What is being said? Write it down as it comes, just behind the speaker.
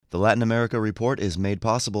The Latin America Report is made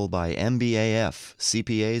possible by MBAF,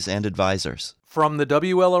 CPAs and advisors. From the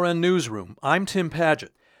WLRN Newsroom, I'm Tim Padgett.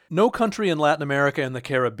 No country in Latin America and the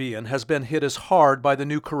Caribbean has been hit as hard by the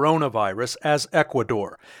new coronavirus as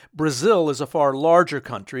Ecuador. Brazil is a far larger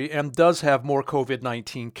country and does have more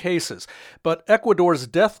COVID-19 cases, but Ecuador's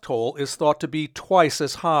death toll is thought to be twice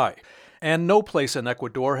as high. And no place in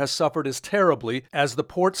Ecuador has suffered as terribly as the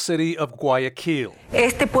port city of Guayaquil.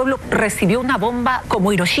 Este pueblo recibió una bomba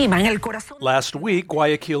como Hiroshima en el corazón. Last week,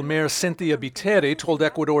 Guayaquil Mayor Cynthia Viteri told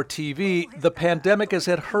Ecuador TV the pandemic has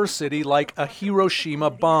hit her city like a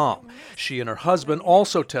Hiroshima bomb. She and her husband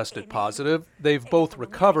also tested positive. They've both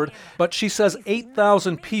recovered, but she says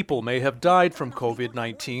 8,000 people may have died from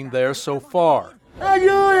COVID-19 there so far.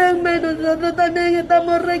 Ayúdenme, nosotros también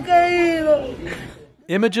estamos recaídos.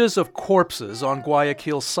 Images of corpses on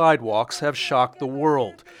Guayaquil's sidewalks have shocked the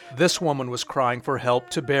world. This woman was crying for help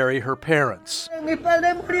to bury her parents. Mis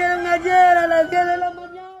padres murieron ayer a las 10 de la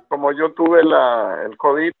mañana. Como yo tuve el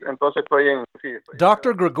COVID, entonces estoy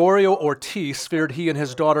Dr. Gregorio Ortiz feared he and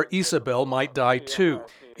his daughter Isabel might die too.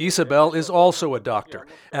 Isabel is also a doctor.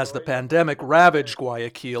 As the pandemic ravaged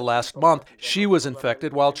Guayaquil last month, she was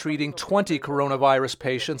infected while treating 20 coronavirus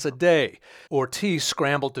patients a day. Ortiz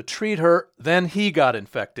scrambled to treat her, then he got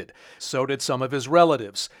infected. So did some of his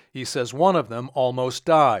relatives. He says one of them almost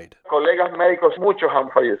died. Colegas médicos, muchos han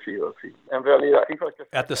fallecido, sí. En realidad.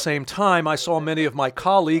 At the same time, I saw many of my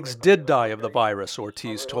colleagues did die of the virus,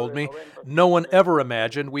 Ortiz told me. No one ever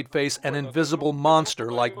imagined we'd face an invisible monster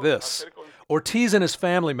like this. Ortiz and his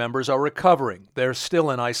family members are recovering. They're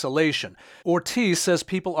still in isolation. Ortiz says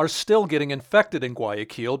people are still getting infected in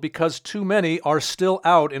Guayaquil because too many are still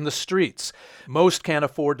out in the streets. Most can't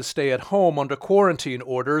afford to stay at home under quarantine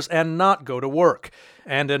orders and not go to work.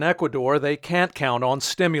 And in Ecuador, they can't count on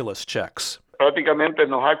stimulus checks.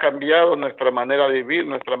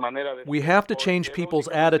 We have to change people's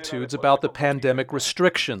attitudes about the pandemic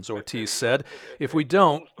restrictions, Ortiz said. If we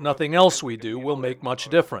don't, nothing else we do will make much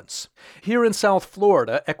difference. Here in South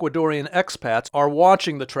Florida, Ecuadorian expats are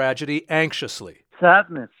watching the tragedy anxiously.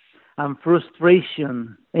 Sadness and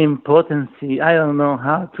frustration, impotency. I don't know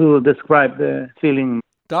how to describe the feeling.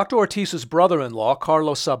 Dr. Ortiz's brother-in-law,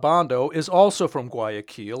 Carlos Sabando, is also from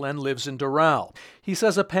Guayaquil and lives in Doral. He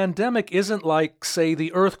says a pandemic isn't like, say,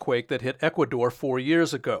 the earthquake that hit Ecuador 4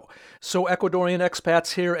 years ago. So Ecuadorian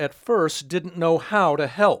expats here at first didn't know how to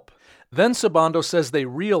help. Then Sabando says they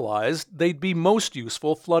realized they'd be most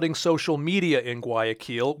useful flooding social media in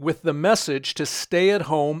Guayaquil with the message to stay at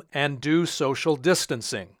home and do social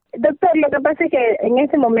distancing.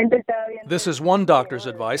 This is one doctor's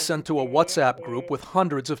advice sent to a WhatsApp group with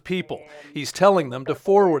hundreds of people. He's telling them to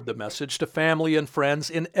forward the message to family and friends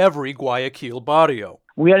in every Guayaquil barrio.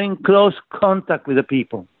 We are in close contact with the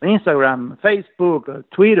people. Instagram, Facebook,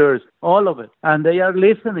 Twitter, all of it. And they are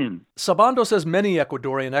listening. Sabando says many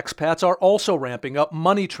Ecuadorian expats are also ramping up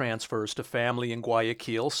money transfers to family in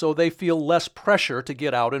Guayaquil so they feel less pressure to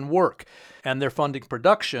get out and work. And they're funding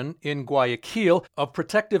production in Guayaquil of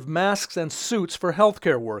protective masks and suits for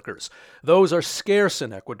healthcare workers. Those are scarce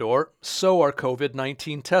in Ecuador. So are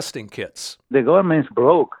COVID-19 testing kits. The government's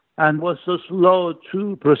broke and was so slow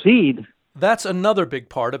to proceed. That's another big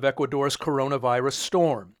part of Ecuador's coronavirus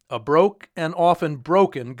storm, a broke and often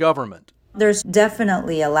broken government. There's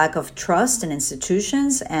definitely a lack of trust in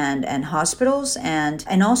institutions and hospitals and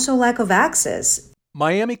also lack of access.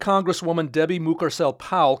 Miami Congresswoman Debbie Mucarcel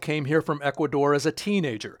Powell came here from Ecuador as a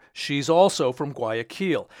teenager. She's also from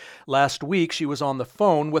Guayaquil. Last week, she was on the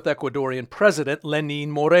phone with Ecuadorian President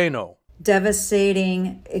Lenin Moreno.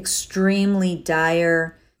 Devastating, extremely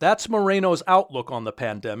dire. That's Moreno's outlook on the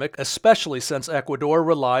pandemic, especially since Ecuador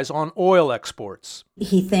relies on oil exports.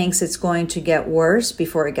 He thinks it's going to get worse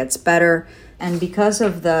before it gets better. And because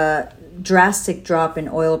of the drastic drop in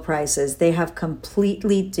oil prices, they have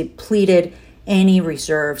completely depleted any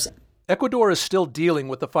reserves. Ecuador is still dealing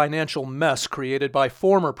with the financial mess created by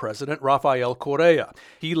former President Rafael Correa.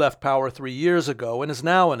 He left power 3 years ago and is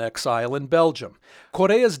now in exile in Belgium.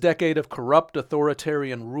 Correa's decade of corrupt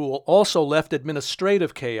authoritarian rule also left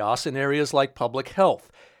administrative chaos in areas like public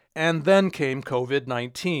health. And then came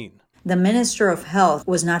COVID-19. The Minister of Health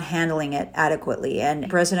was not handling it adequately, and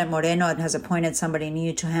President Moreno has appointed somebody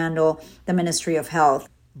new to handle the Ministry of Health.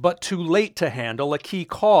 But too late to handle a key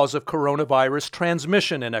cause of coronavirus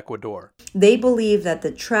transmission in Ecuador. They believe that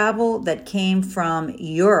the travel that came from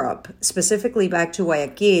Europe, specifically back to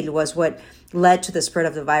Guayaquil, was what led to the spread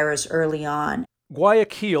of the virus early on.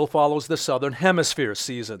 Guayaquil follows the Southern Hemisphere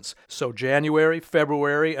seasons, so January,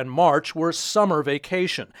 February, and March were summer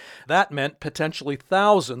vacation. That meant potentially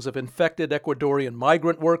thousands of infected Ecuadorian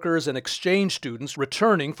migrant workers and exchange students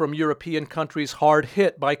returning from European countries hard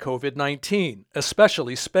hit by COVID-19,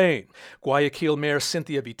 especially Spain. Guayaquil Mayor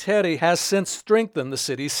Cynthia Viteri has since strengthened the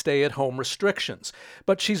city's stay-at-home restrictions,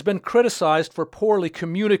 but she's been criticized for poorly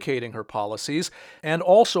communicating her policies and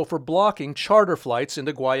also for blocking charter flights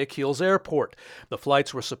into Guayaquil's airport. The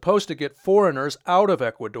flights were supposed to get foreigners out of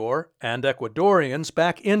Ecuador and Ecuadorians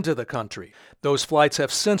back into the country. Those flights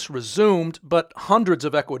have since resumed, but hundreds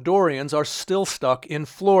of Ecuadorians are still stuck in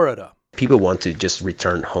Florida. People want to just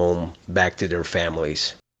return home back to their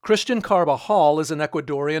families. Christian Carbajal is an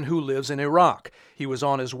Ecuadorian who lives in Iraq. He was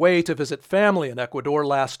on his way to visit family in Ecuador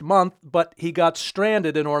last month, but he got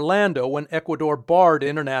stranded in Orlando when Ecuador barred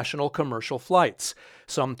international commercial flights.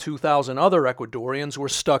 Some 2,000 other Ecuadorians were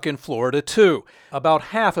stuck in Florida, too. About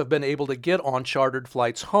half have been able to get on chartered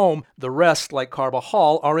flights home. The rest, like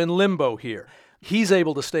Carbajal, are in limbo here. He's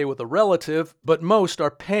able to stay with a relative, but most are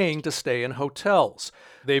paying to stay in hotels.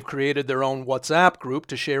 They've created their own WhatsApp group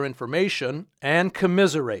to share information and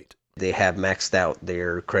commiserate. They have maxed out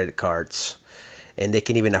their credit cards, and they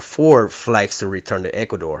can even afford flights to return to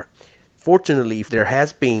Ecuador. Fortunately, there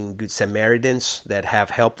has been good Samaritans that have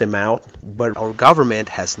helped them out, but our government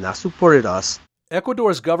has not supported us.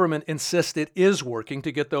 Ecuador's government insists it is working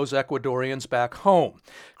to get those Ecuadorians back home.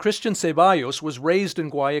 Christian Ceballos was raised in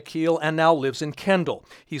Guayaquil and now lives in Kendall.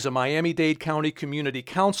 He's a Miami-Dade County Community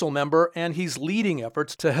Council member, and he's leading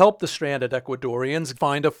efforts to help the stranded Ecuadorians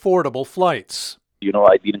find affordable flights.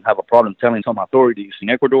 I didn't have a problem telling some authorities in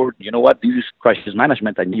Ecuador, you know what, this is crisis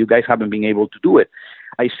management and you guys haven't been able to do it.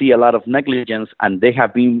 I see a lot of negligence and they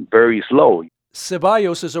have been very slow.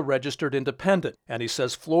 Ceballos is a registered independent, and he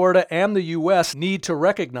says Florida and the U.S. need to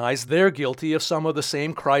recognize they're guilty of some of the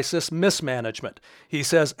same crisis mismanagement. He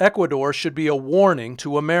says Ecuador should be a warning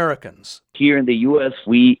to Americans. Here in the U.S.,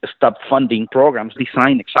 we stopped funding programs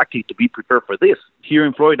designed exactly to be prepared for this. Here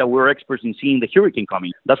in Florida, we're experts in seeing the hurricane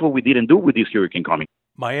coming. That's what we didn't do with this hurricane coming.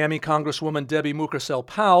 Miami Congresswoman Debbie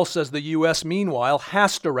Mucarsel-Powell says the U.S., meanwhile,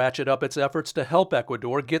 has to ratchet up its efforts to help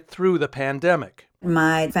Ecuador get through the pandemic.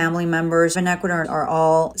 My family members in Ecuador are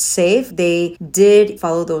all safe. They did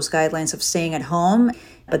follow those guidelines of staying at home.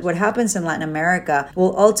 But what happens in Latin America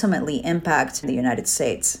will ultimately impact the United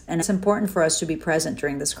States. And it's important for us to be present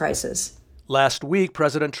during this crisis. Last week,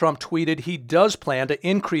 President Trump tweeted he does plan to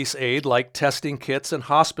increase aid like testing kits and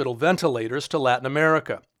hospital ventilators to Latin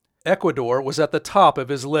America. Ecuador was at the top of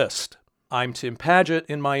his list. I'm Tim Padgett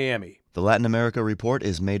in Miami. The Latin America Report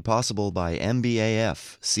is made possible by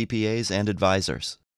MBAF, CPAs and advisors.